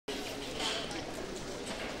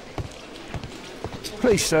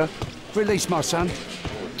Please, sir, release my son.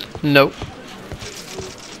 No.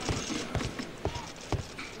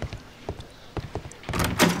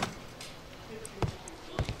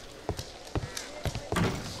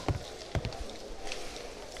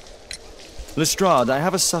 Lestrade, I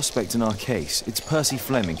have a suspect in our case. It's Percy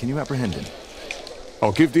Fleming. Can you apprehend him?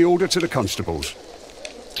 I'll give the order to the constables.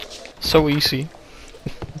 So easy.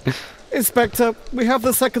 Inspector, we have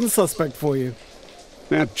the second suspect for you.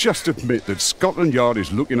 Now, just admit that Scotland Yard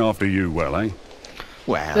is looking after you well, eh?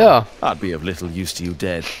 Well, Yeah. I'd be of little use to you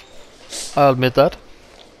dead. I'll admit that.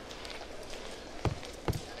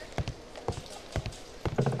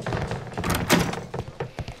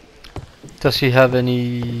 Does he have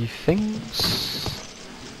any things?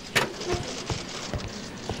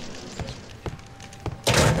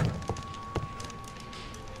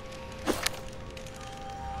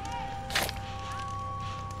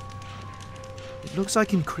 It looks like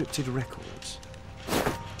encrypted records.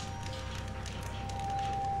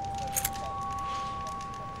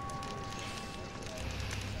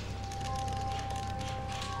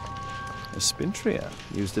 A spintria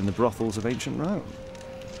used in the brothels of ancient Rome.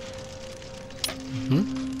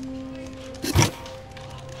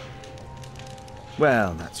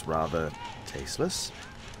 Well, that's rather tasteless.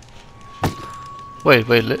 Wait,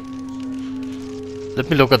 let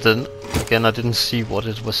me look at it again. I didn't see what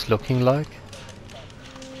it was looking like.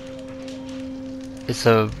 It's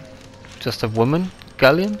just a woman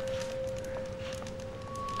galleon,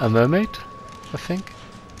 a mermaid, I think.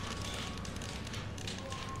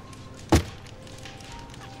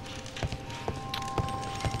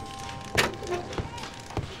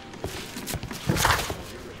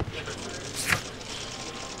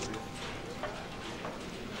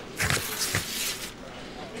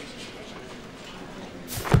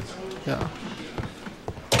 Yeah.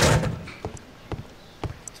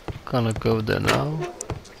 Gonna go there now.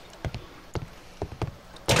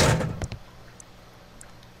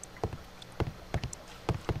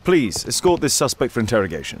 Please, escort this suspect for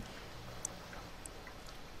interrogation.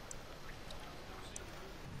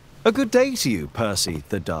 A good day to you, Percy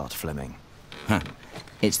the Dart Fleming.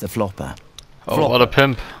 It's the flopper. Oh, what a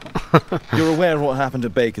pimp. You're aware of what happened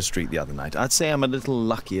at Baker Street the other night. I'd say I'm a little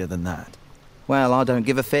luckier than that. Well, I don't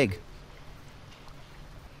give a fig.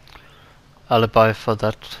 Alibi for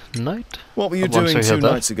that night? What were you Once we doing heard 2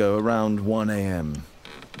 that. nights ago around 1 a.m.?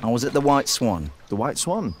 I was at the White Swan. The White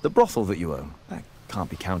Swan, the brothel that you own. That can't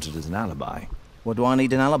be counted as an alibi. What do I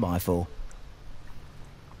need an alibi for?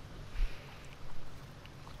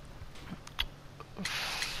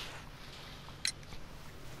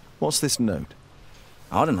 What's this note?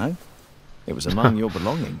 I don't know. It was among your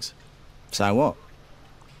belongings. So what?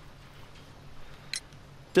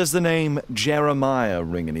 Does the name Jeremiah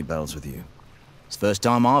ring any bells with you? It's the first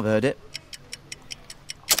time I've heard it.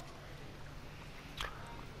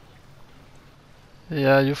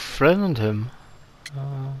 Yeah, you friended him.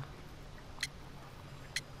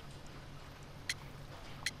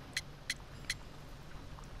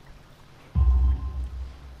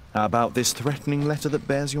 How about this threatening letter that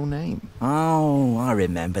bears your name? Oh, I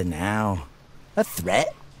remember now. A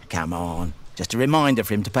threat? Come on. Just a reminder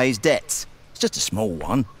for him to pay his debts. It's just a small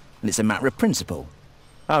one, and it's a matter of principle.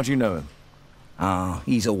 How do you know him? Ah,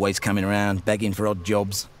 he's always coming around, begging for odd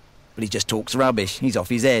jobs. But he just talks rubbish. He's off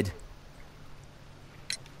his head.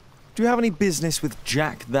 Do you have any business with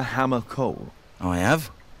Jack the Hammer Cole? I have.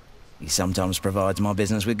 He sometimes provides my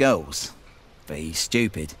business with goals. But he's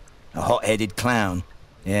stupid. A hot-headed clown.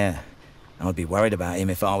 Yeah, I'd be worried about him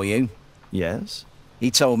if I were you. Yes?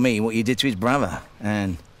 He told me what you did to his brother,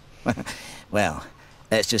 and... well,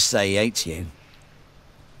 let's just say he hates you.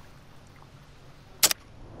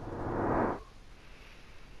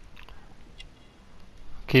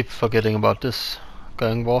 Keep forgetting about this.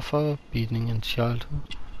 Gang warfare, beating in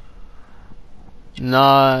childhood.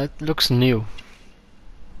 Nah, it looks new.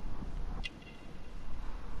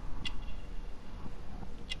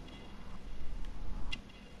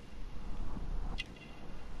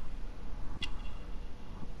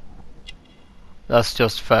 That's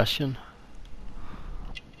just fashion.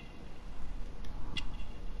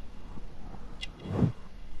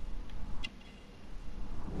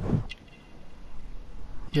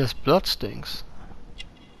 Yes, blood stings.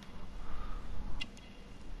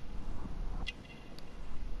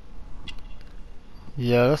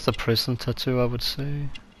 Yeah, that's a prison tattoo, I would say.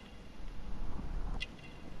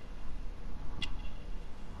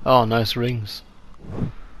 Oh, nice rings.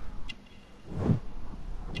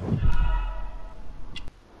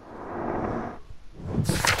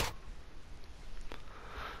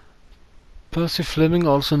 Percy Fleming,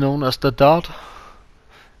 also known as the Dart,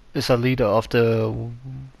 is a leader of the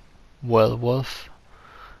werewolf.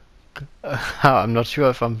 I'm not sure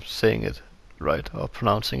if I'm saying it right or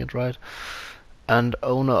pronouncing it right. And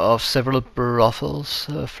owner of several brothels.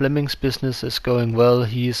 Fleming's business is going well.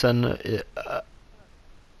 He is an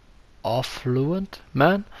affluent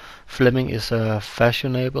man. Fleming is a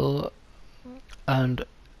fashionable and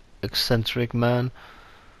eccentric man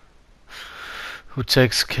who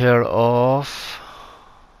takes care of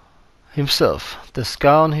himself. The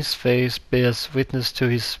scar on his face bears witness to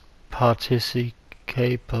his participation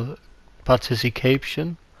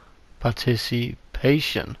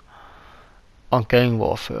on gang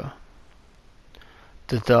warfare.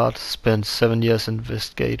 The Dart spent 7 years in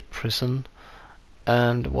Westgate prison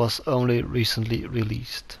and was only recently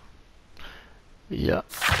released. Yeah.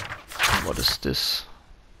 What is this?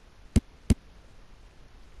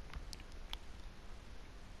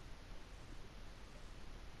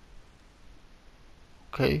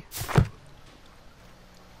 Okay.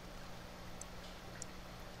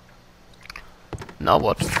 Now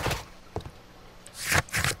what?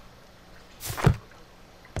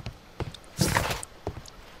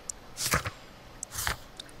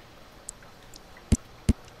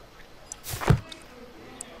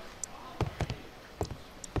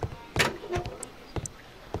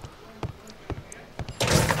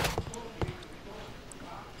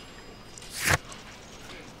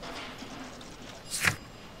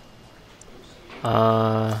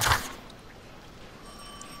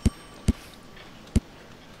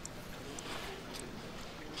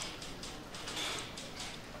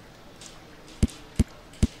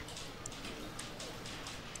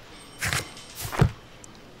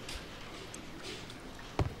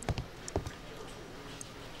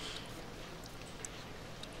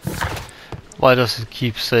 Why does it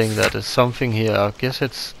keep saying that? It's something here. I guess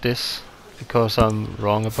it's this, because I'm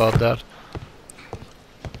wrong about that.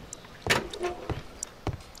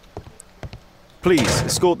 Please,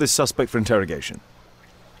 escort this suspect for interrogation.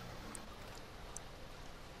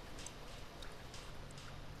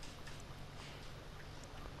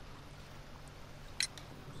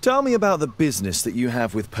 Tell me about the business that you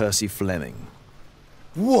have with Percy Fleming.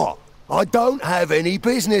 What? I don't have any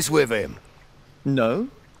business with him. No?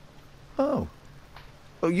 Oh.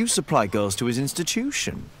 Oh, you supply girls to his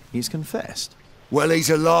institution. He's confessed. Well,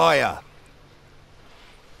 he's a liar.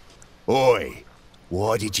 Oi,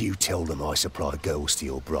 why did you tell them I supply girls to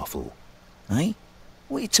your brothel? Eh?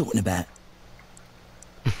 What are you talking about?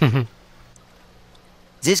 Is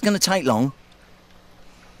this going to take long?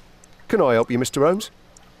 Can I help you, Mr. Holmes?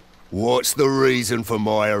 What's the reason for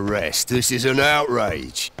my arrest? This is an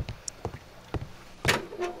outrage.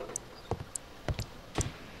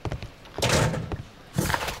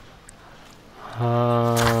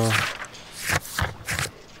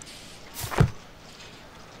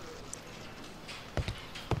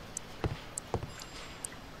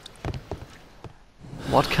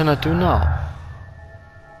 What can I do now?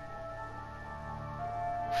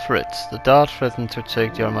 Fritz, the Dart threatened to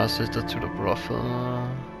take my sister to the brothel.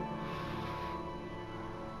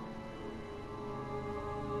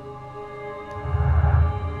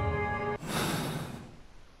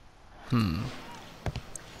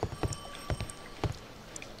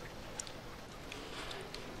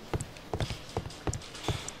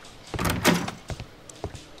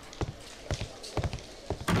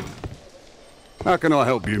 How can I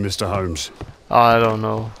help you, Mr. Holmes? I don't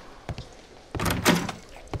know.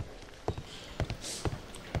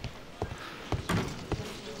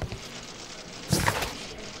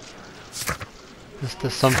 Is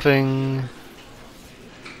there something?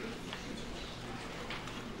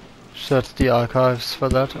 Search the archives for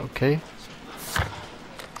that, okay.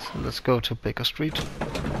 So let's go to Baker Street.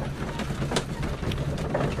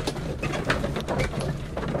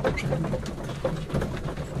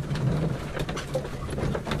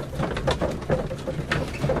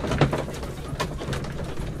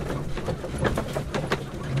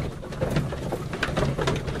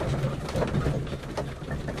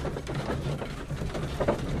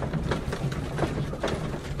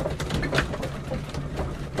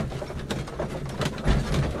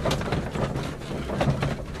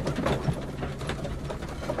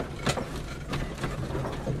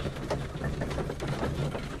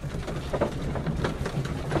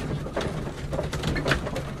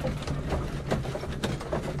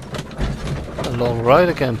 Long ride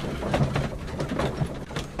again.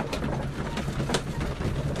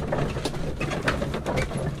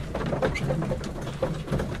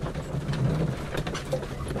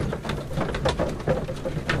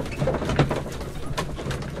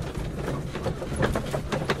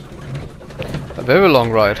 A very long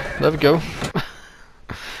ride. There we go.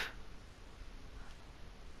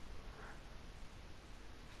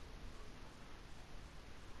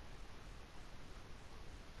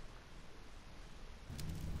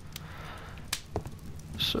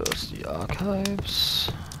 Use the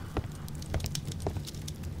archives.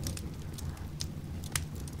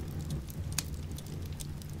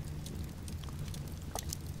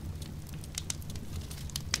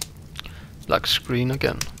 Black screen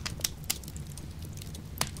again.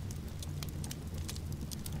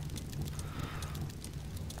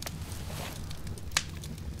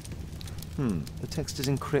 The text is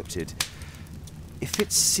encrypted. If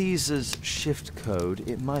it's Caesar's shift code,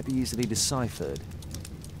 it might be easily deciphered.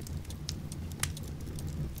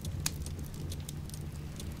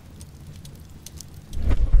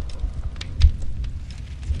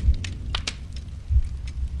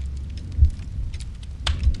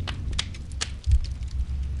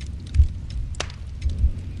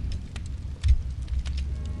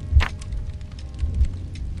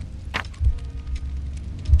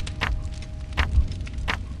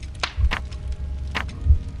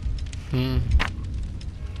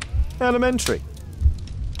 Elementary.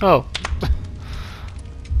 Oh.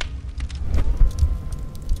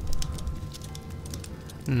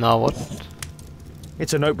 Now what?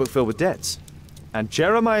 It's a notebook filled with debts. And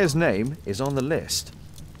Jeremiah's name is on the list.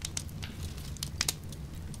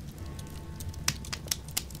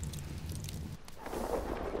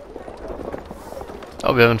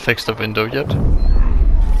 Oh, we haven't fixed the window yet.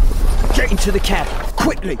 Get into the cab,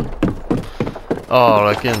 quickly! Oh,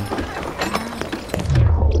 again.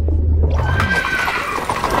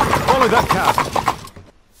 Follow that cab!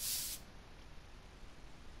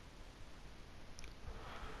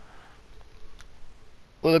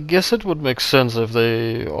 Well, I guess it would make sense if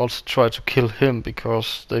they also try to kill him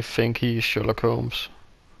because they think he's Sherlock Holmes.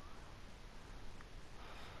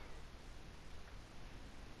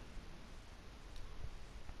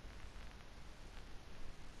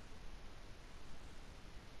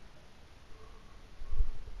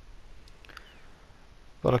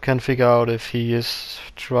 But I can't figure out if he is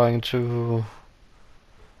trying to...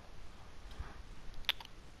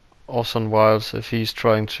 Orson Wilde, if he's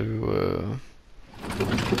trying to...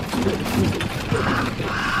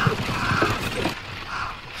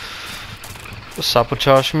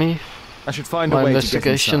 sabotage me, I should find my a way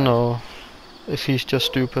investigation, to get inside. or if he's just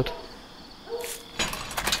stupid.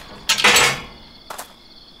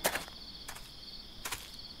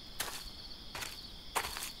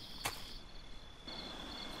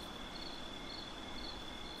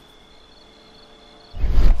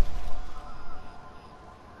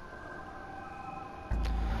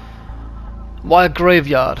 Wild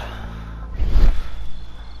graveyard.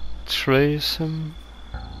 Trace him.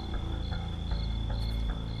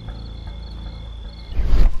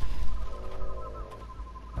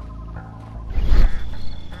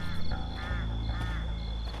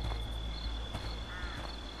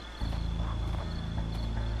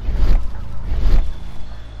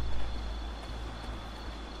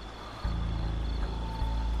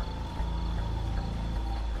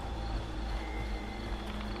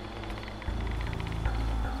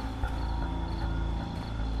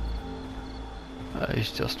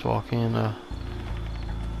 He's just walking in a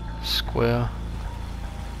square.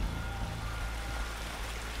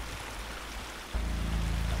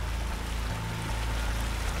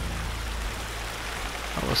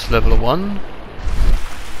 That was level 1.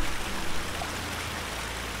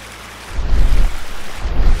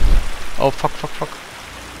 Oh fuck, fuck, fuck.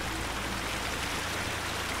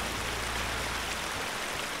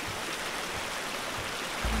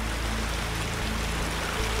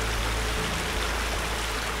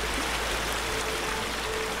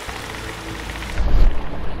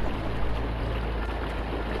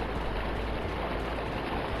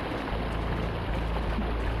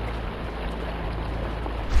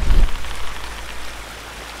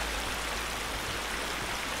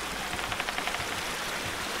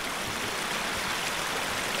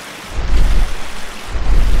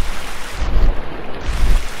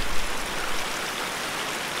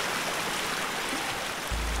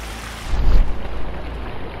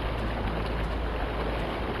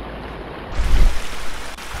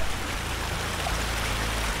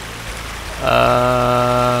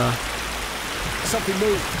 Something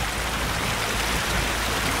moved.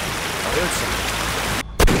 I heard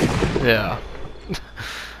something. Yeah.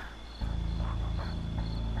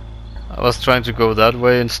 I was trying to go that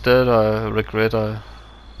way instead. I regret I...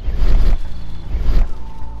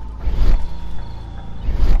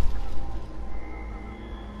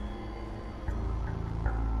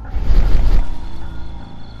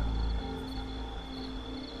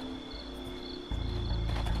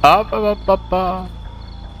 Up, up, up, up, up.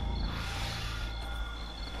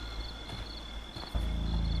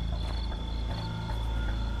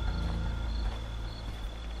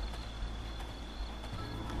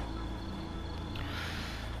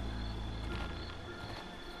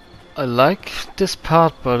 I like this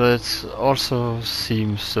part, but it also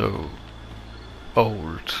seems so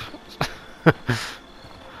old.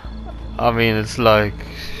 I mean, it's like...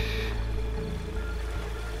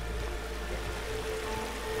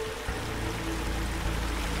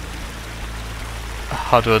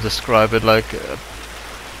 How do I describe it? Like...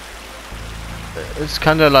 it's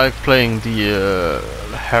kinda like playing the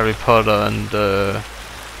Harry Potter and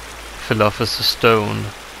Philosopher's Stone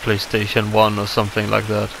PlayStation 1 or something like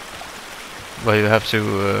that, where you have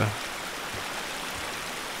to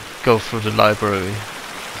go through the library,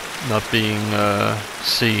 not being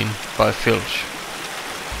seen by Filch.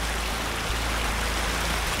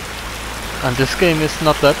 And this game is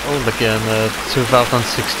not that old again,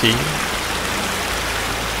 2016.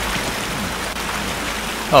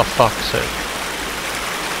 Oh, fuck's sake.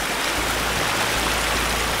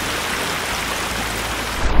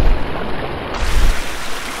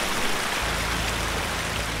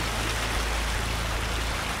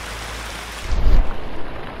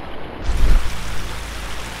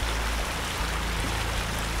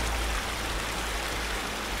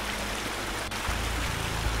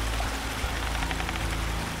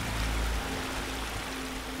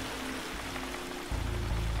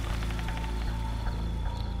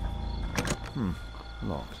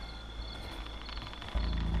 Locked.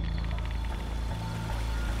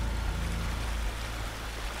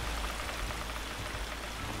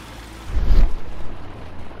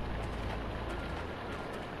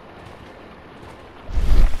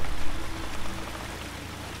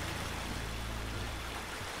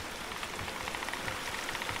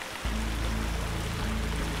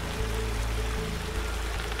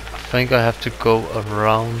 I think I have to go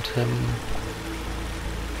around him.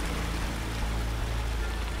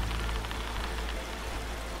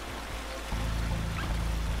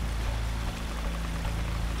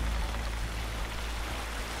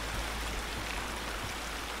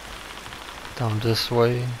 Down this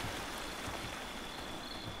way.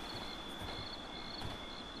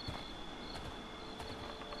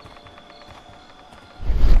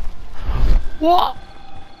 What?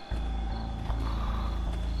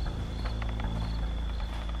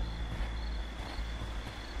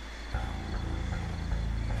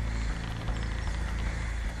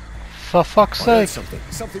 For fuck's sake.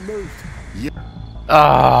 Something moved.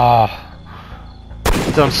 Ah.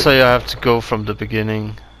 Don't say I have to go from the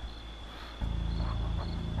beginning.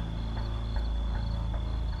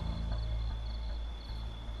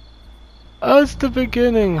 That's the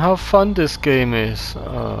beginning. How fun this game is.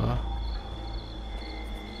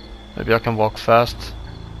 Maybe I can walk fast.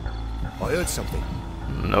 I heard something.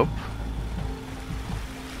 Nope.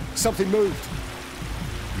 Something moved.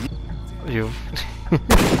 You.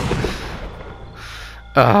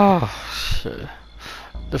 Ah, shit.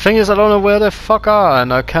 The thing is, I don't know where the fuck are,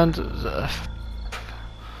 and I can't.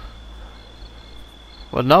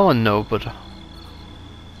 Well, now I know, but.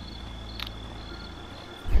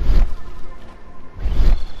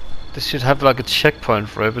 This should have like a checkpoint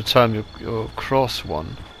for every time you cross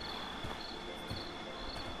one.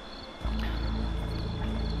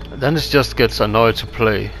 Then it just gets annoyed to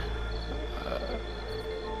play.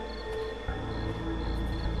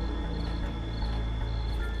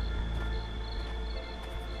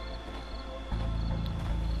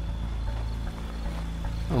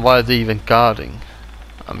 And why are they even guarding?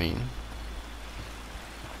 I mean,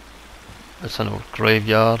 it's an old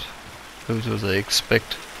graveyard. Who do they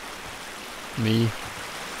expect? Me?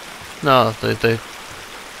 No, they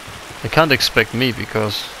can't expect me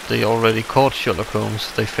because they already caught Sherlock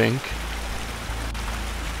Holmes, they think.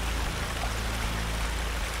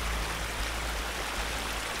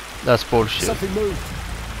 That's bullshit. Something moved.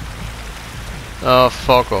 Oh,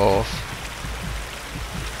 fuck off.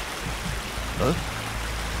 Huh?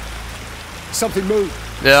 Something moved.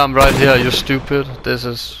 Yeah, I'm right here, you stupid. This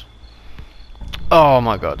is... Oh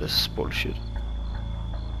my god, this is bullshit.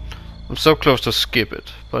 I'm so close to skip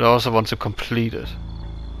it, but I also want to complete it.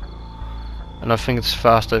 And I think it's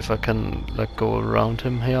faster if I can like go around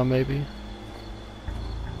him here, maybe.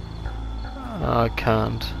 I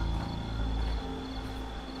can't.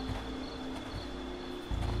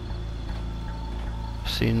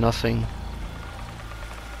 See nothing.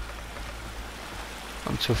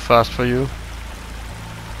 I'm too fast for you.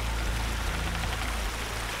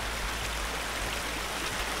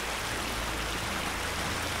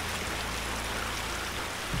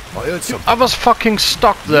 I heard something. I was fucking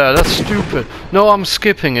stuck there, that's stupid. No, I'm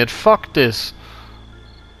skipping it, fuck this.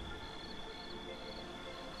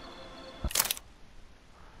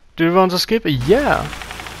 Do you want to skip it? Yeah.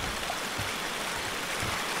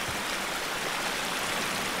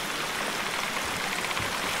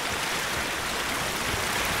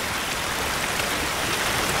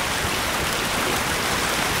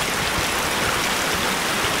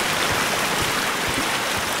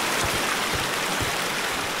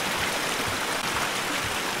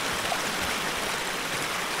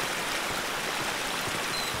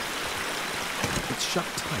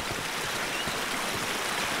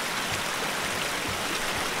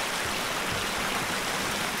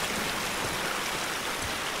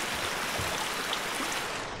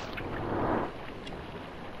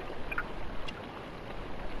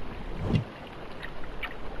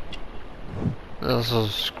 Also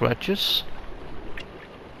scratches.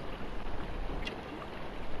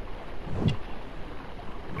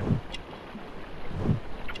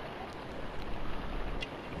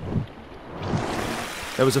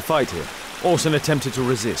 There was a fight here. Orson attempted to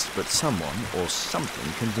resist, but someone or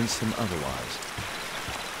something convinced him otherwise.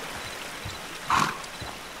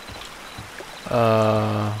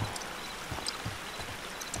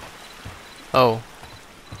 Oh.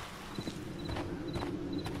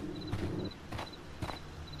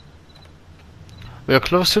 We are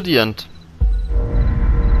close to the end.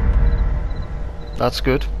 That's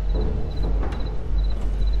good.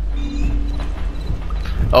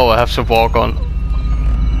 Oh, I have to walk on.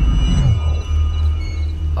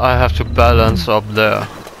 I have to balance up there.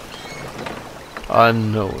 I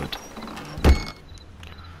know it.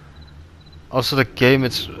 Also the game,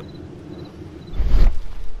 it's...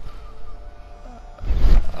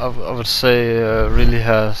 I would say really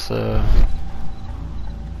has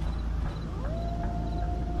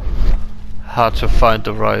hard to find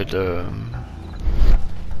the right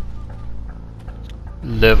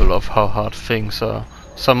level of how hard things are.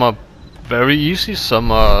 Some are very easy,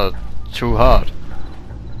 some are too hard.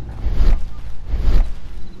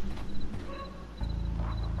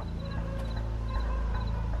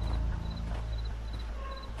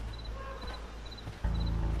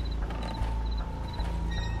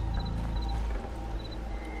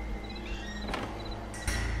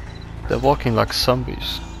 They're walking like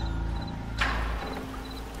zombies.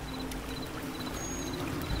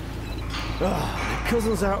 Ah,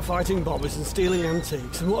 cousins out fighting bobbies and stealing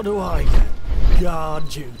antiques, and what do I get? Guard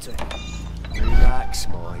duty. Relax,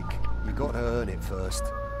 Mike. You got to earn it first.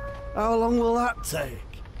 How long will that take?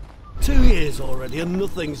 2 years already and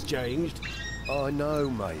nothing's changed. I know,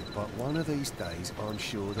 mate, but one of these days I'm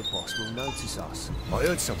sure the boss will notice us. I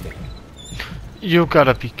heard something. You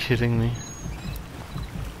gotta be kidding me.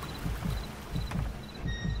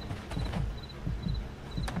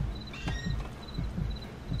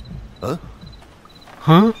 Huh?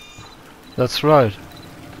 Huh? That's right.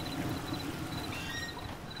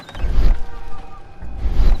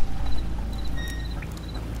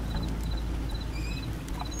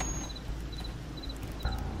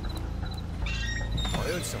 I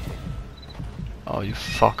heard something. Oh, you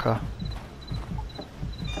fucker.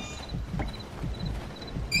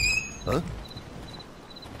 Huh?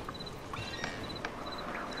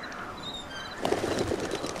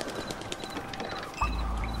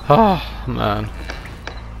 Oh, man.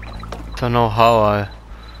 Don't know how I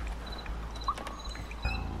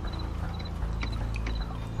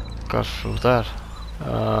got through that.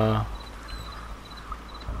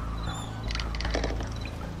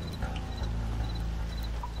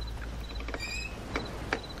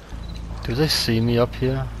 Do they see me up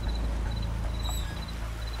here?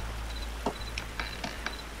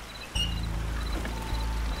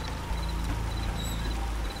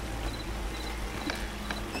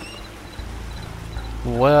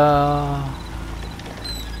 Where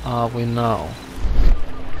are we now?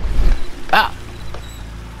 Ah!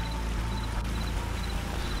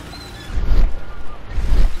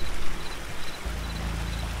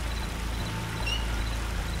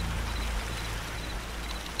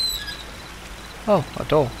 Oh, a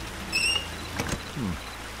door.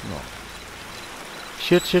 No.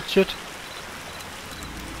 Shit, shit, shit.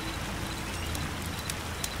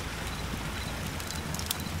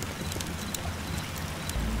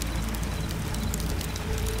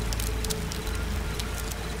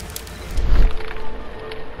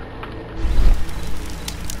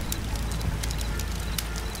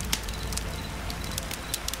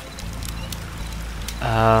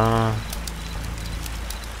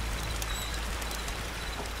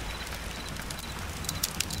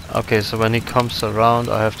 Okay, so when he comes around,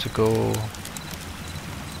 I have to go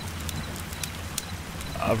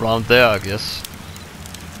around there, I guess.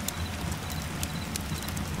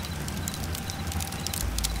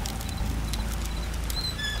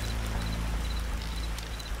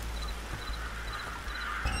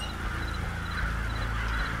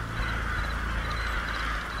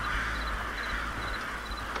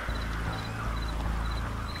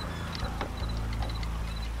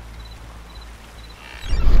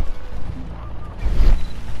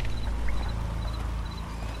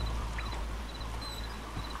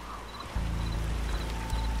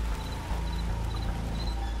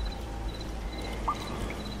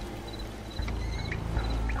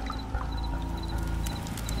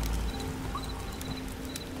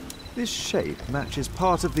 This shape matches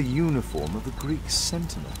part of the uniform of the Greek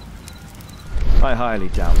sentinel. I highly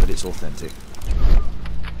doubt that it's authentic.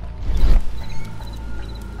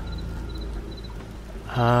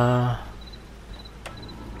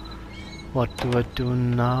 What do I do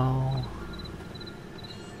now?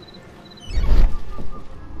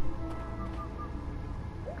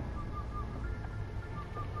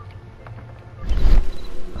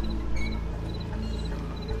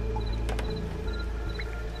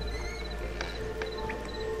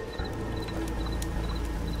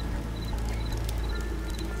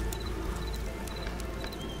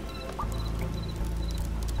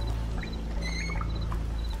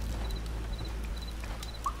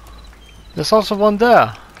 There's also one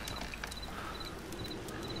there.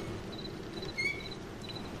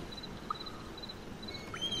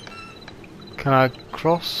 Can I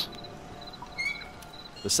cross?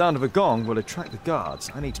 The sound of a gong will attract the guards.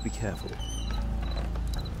 I need to be careful.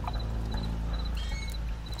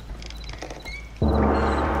 Boys,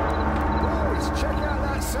 check out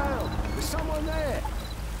that sound. There's someone there.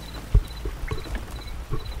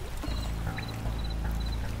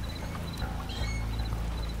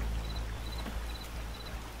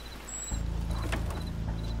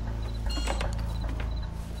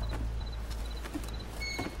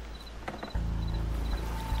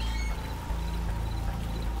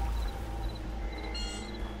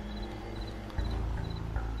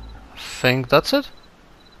 Think that's it?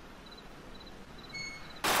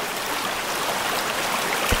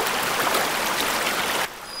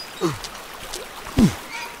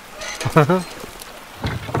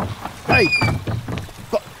 Hey!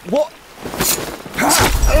 But what?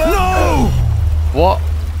 No! What?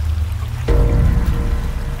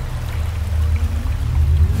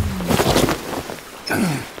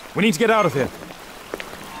 We need to get out of here.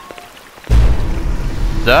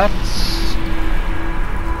 That's...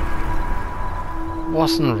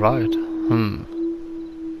 wasn't right.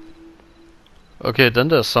 Okay, then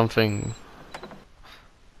there's something...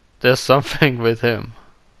 there's something with him.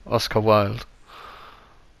 Oscar Wilde.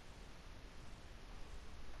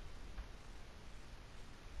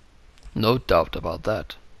 No doubt about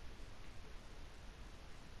that.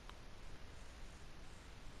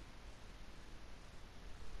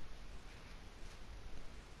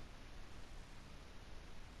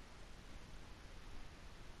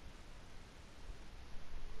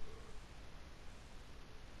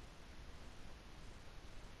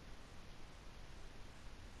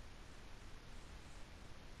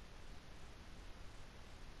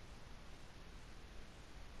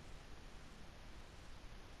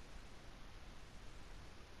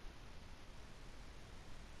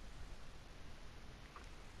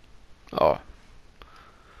 Oh,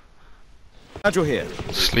 Glad you're here.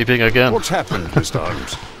 sleeping again. What's happened, Mr.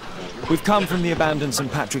 Holmes? We've come from the abandoned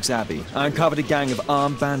St. Patrick's Abbey. I uncovered a gang of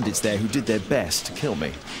armed bandits there who did their best to kill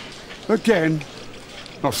me. Again?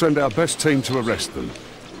 I'll send our best team to arrest them.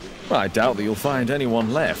 Well, I doubt that you'll find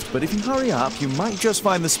anyone left, but if you hurry up, you might just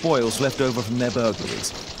find the spoils left over from their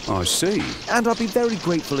burglaries. I see. And I'd be very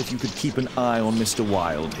grateful if you could keep an eye on Mr.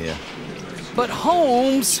 Wilde here. But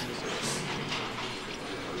Holmes!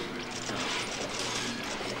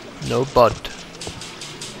 No bud.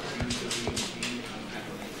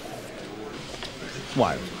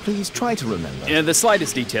 Wilde, please try to remember. Yeah, the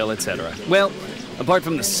slightest detail, etc. Well, apart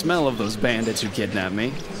from the smell of those bandits who kidnapped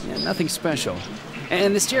me, yeah, nothing special.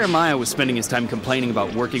 And this Jeremiah was spending his time complaining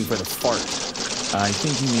about working for the fart. I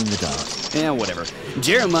think you mean the dark. Yeah, whatever.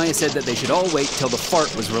 Jeremiah said that they should all wait till the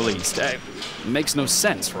fart was released. Makes no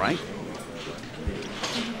sense, right?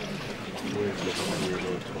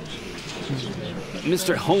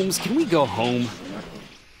 Mr. Holmes, can we go home?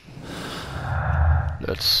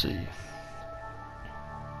 Let's see.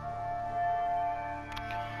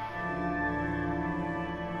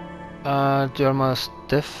 Jeremiah's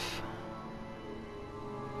deaf.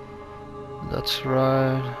 That's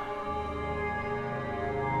right.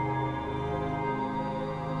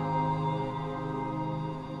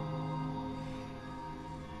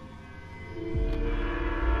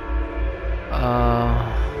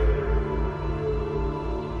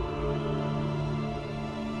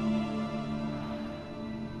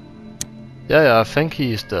 Yeah, I think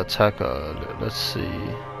he's the attacker. Let's see.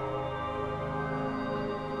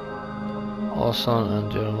 Orson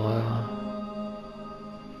and Jeremiah.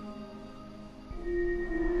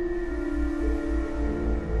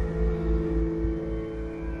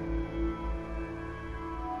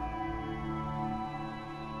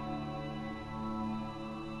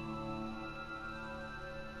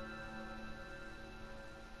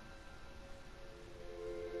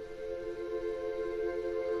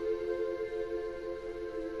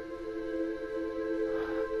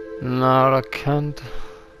 No, I can't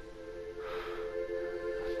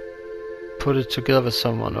put it together with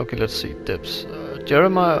someone. Okay, let's see. Dips.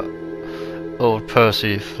 Jeremiah owed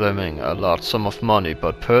Percy Fleming a large sum of money,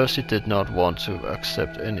 but Percy did not want to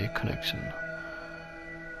accept any connection.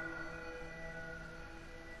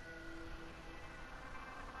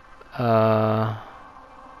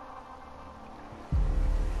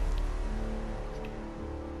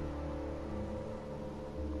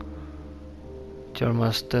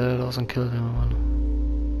 Jeremiah's dead, Orson killed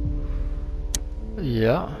him.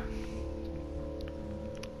 Yeah.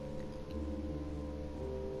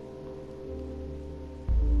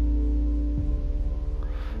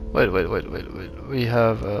 Wait. We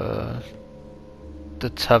have the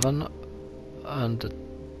tavern and the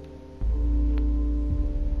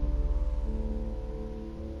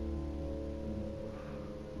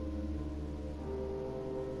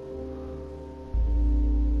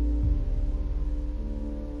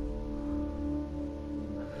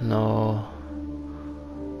no.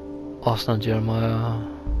 Orson and Jeremiah.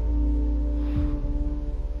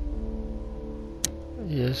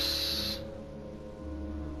 Yes.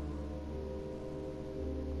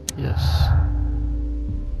 Yes.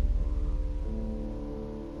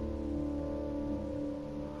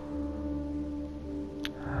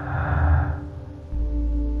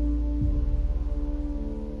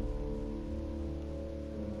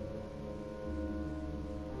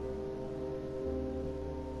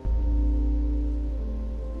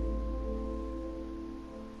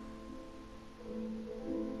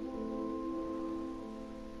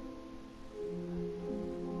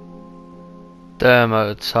 Damn,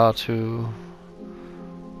 it's hard to.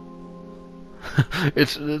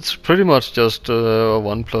 it's pretty much just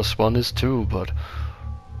 1 + 1 is 2, but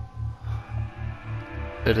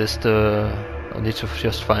it is the. I need to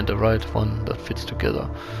just find the right one that fits together.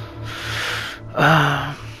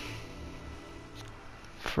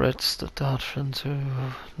 Fred's the dart friend too.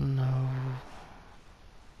 No.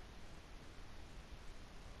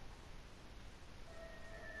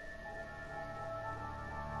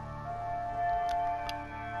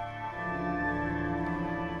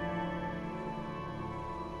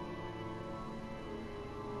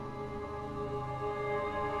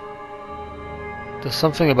 There's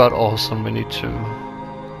something about Orson we need to...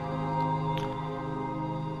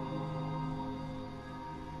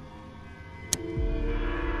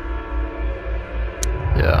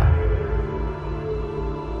 Yeah.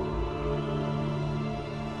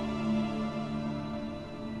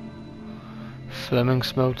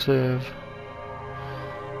 Fleming's motive.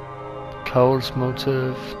 Cole's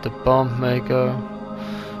motive. The bomb maker.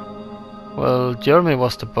 Well, Jeremy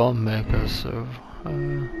was the bomb maker, so...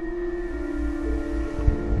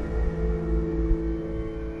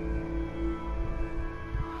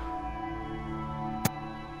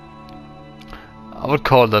 I would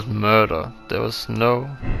call that murder. There was no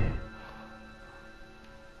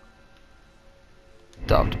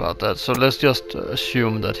doubt about that. So let's just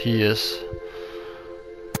assume that he is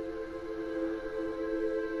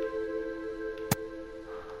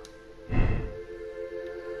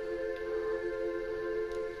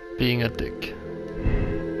being a dick.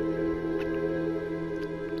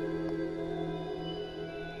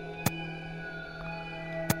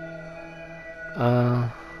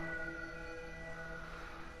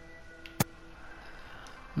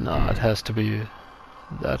 No, it has to be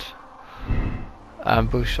that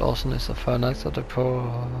ambush. Orson is a phalanx of the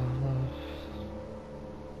poor.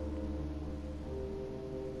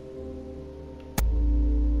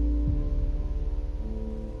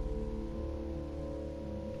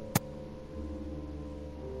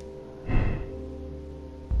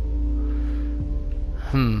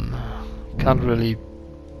 Can't really.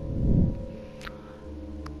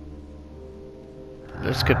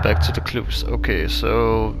 Let's get back to the clues. Okay,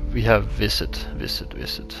 so we have visit.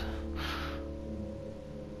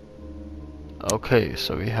 Okay,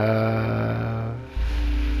 so we have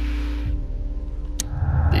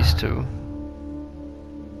these two.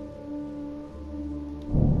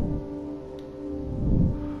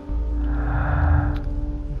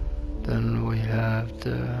 Then we have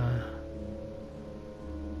the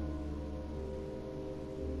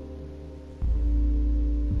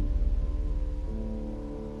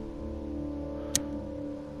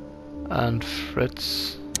and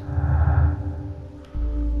Fritz.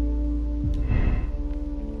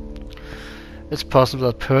 It's possible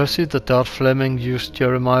that Percy, the Dart Fleming, used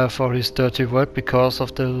Jeremiah for his dirty work because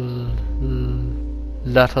of the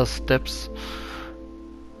latter steps.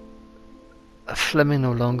 Fleming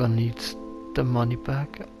no longer needs the money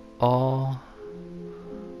back, or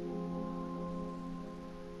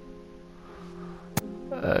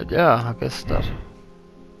yeah, I guess that.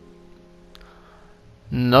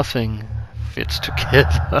 Nothing fits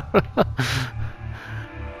together.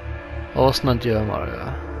 Orson and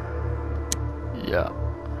Jeremiah. Yeah.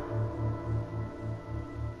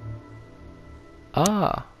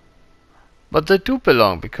 Ah. But they do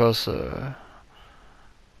belong because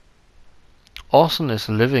Orson is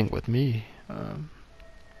living with me.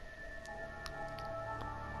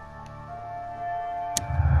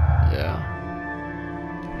 Yeah.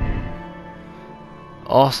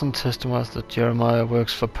 Orson testifies that Jeremiah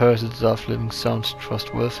works for Percy. The Daft Living sounds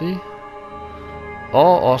trustworthy.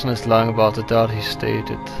 Or Orson is lying about the doubt he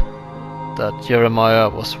stated that Jeremiah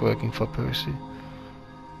was working for Percy.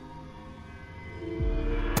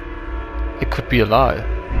 It could be a lie.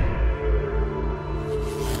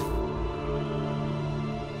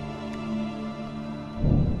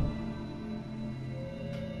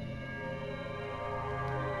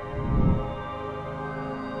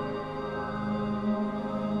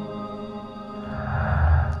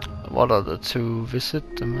 What are the two?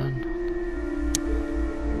 Visit the man.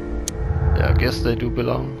 Yeah, I guess they do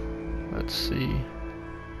belong. Let's see.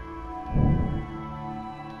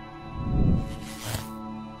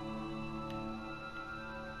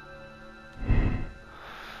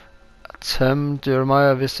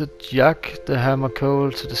 Jeremiah visit Jack the Hammer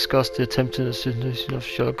Cole to discuss the attempted assassination of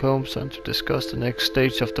Sherlock Holmes and to discuss the next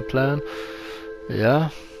stage of the plan. Yeah.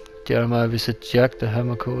 Jeremiah visit Jack the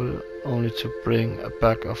Hammer Cole only to bring a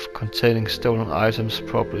bag of containing stolen items,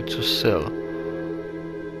 probably to sell.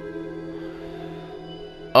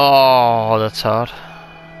 Oh, that's hard.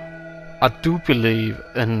 I do believe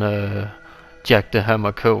in Jack the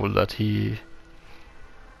Hammer Cole that it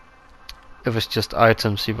was just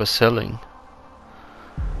items he was selling.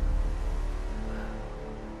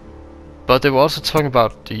 But they were also talking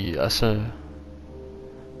about the assassination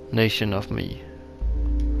of me.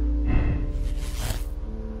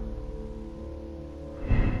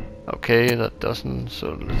 Okay, that doesn't,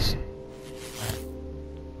 so let's...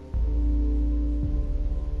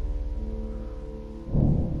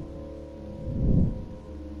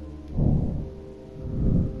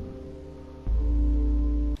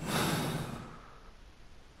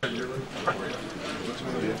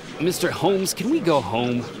 Mr. Holmes, can we go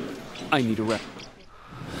home? I need a rest.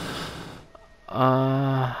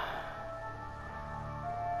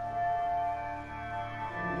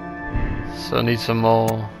 So I need some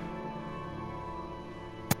more.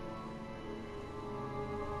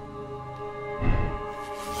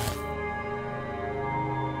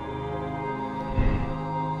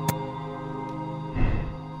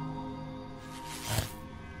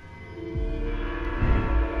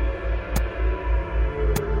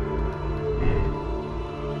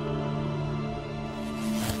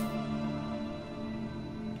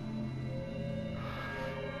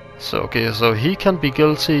 So okay, so he can be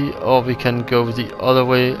guilty, or we can go the other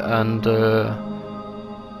way and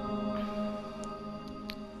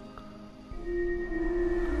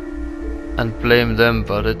blame them,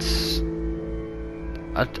 but it's...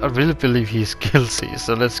 I really believe he's guilty,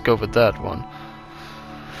 so let's go with that one.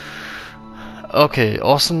 Okay,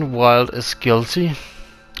 Orson Wilde is guilty.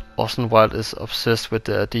 Orson Wilde is obsessed with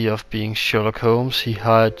the idea of being Sherlock Holmes. He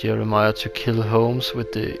hired Jeremiah to kill Holmes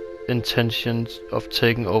with the intention of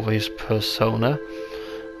taking over his persona.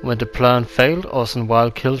 When the plan failed, Orson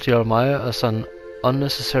Wilde killed Jeremiah as an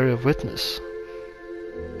unnecessary witness.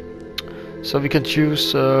 So we can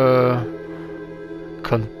choose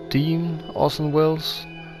condemn Orson Wilde,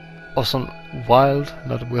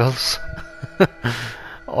 not Wells.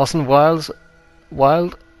 Orson Wilde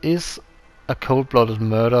is a cold-blooded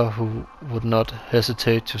murderer who would not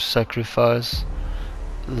hesitate to sacrifice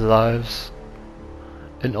lives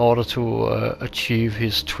in order to achieve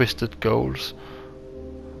his twisted goals.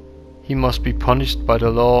 He must be punished by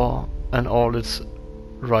the law and all its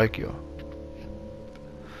rigor.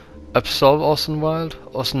 Absolve Orson Wilde.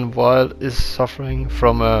 Orson Wilde is suffering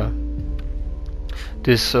from a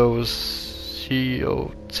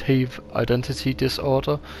dissociative identity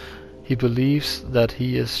disorder. He believes that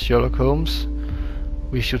he is Sherlock Holmes.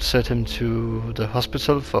 We should send him to the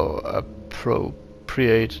hospital for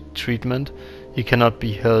appropriate treatment. He cannot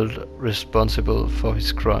be held responsible for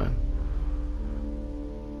his crime.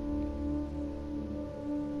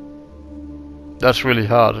 That's really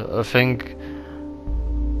hard. I think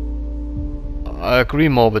I agree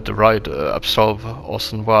more with the right, absolve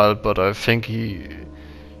Orson Wilde, but I think he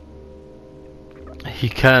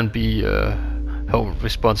can be held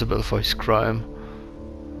responsible for his crime.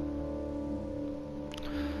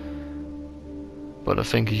 But I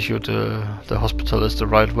think he should, the hospital is the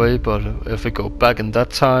right way, but if we go back in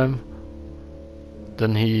that time,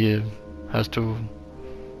 then he has to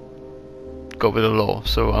go with the law.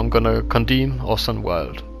 So I'm gonna condemn Orson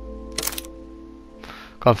Wilde.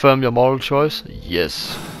 Confirm your moral choice?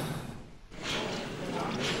 Yes.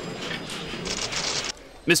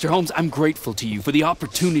 Mr. Holmes, I'm grateful to you for the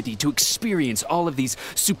opportunity to experience all of these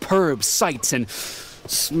superb sights and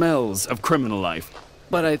smells of criminal life.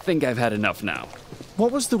 But I think I've had enough now.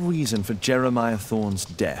 What was the reason for Jeremiah Thorne's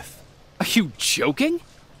death? Are you joking?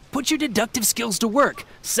 Put your deductive skills to work.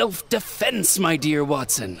 Self-defense, my dear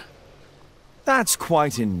Watson. That's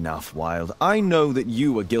quite enough, Wilde. I know that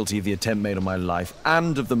you were guilty of the attempt made on my life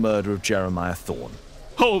and of the murder of Jeremiah Thorne.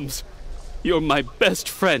 Holmes, you're my best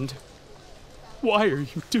friend. Why are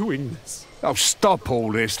you doing this? Oh, stop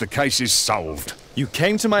all this. The case is solved. You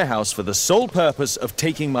came to my house for the sole purpose of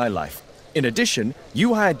taking my life. In addition,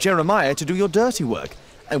 you hired Jeremiah to do your dirty work.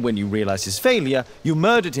 And when you realized his failure, you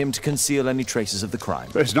murdered him to conceal any traces of the crime.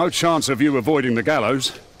 There's no chance of you avoiding the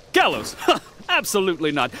gallows. Gallows? Ha!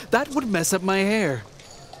 Absolutely not. That would mess up my hair.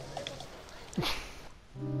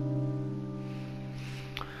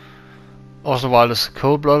 Orson Wilde is a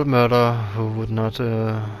cold-blooded murderer who would not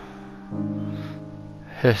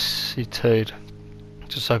hesitate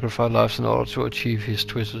to sacrifice lives in order to achieve his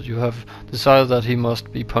twisted. You have decided that he must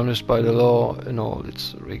be punished by the law in all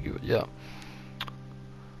its rigor. Yeah.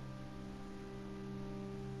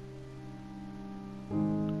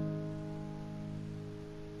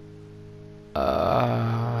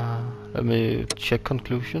 Let me check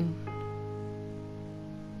conclusion.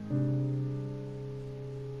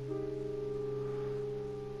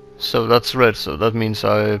 So that's red, so that means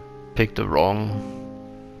I picked the wrong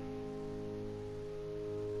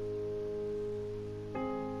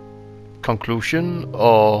conclusion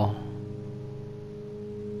or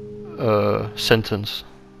sentence.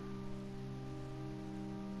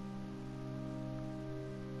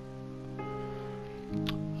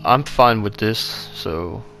 I'm fine with this,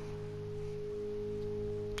 so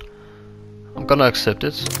I'm gonna accept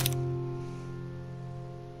it.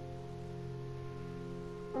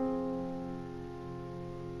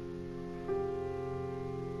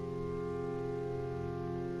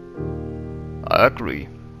 I agree.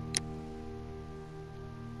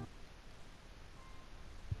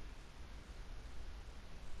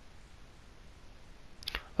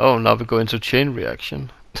 Oh, now we go into chain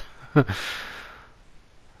reaction.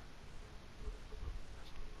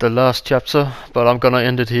 The last chapter, but I'm gonna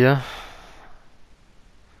end it here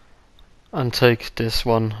and take this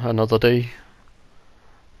one another day.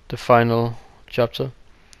 The final chapter.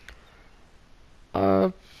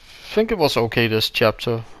 I think it was okay, this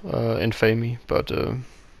chapter, Infamy, but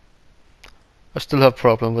I still have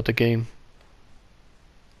problem with the game.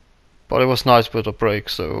 But it was nice with a break,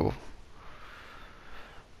 so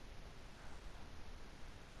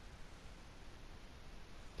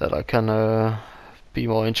that I can be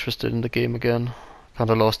more interested in the game again.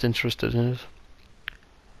 Kinda lost interest in it.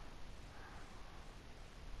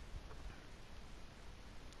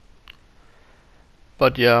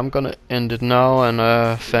 But yeah, I'm gonna end it now,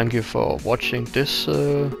 and thank you for watching this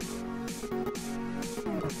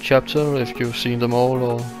chapter, if you've seen them all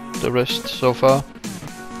or the rest so far.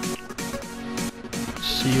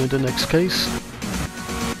 See you in the next case.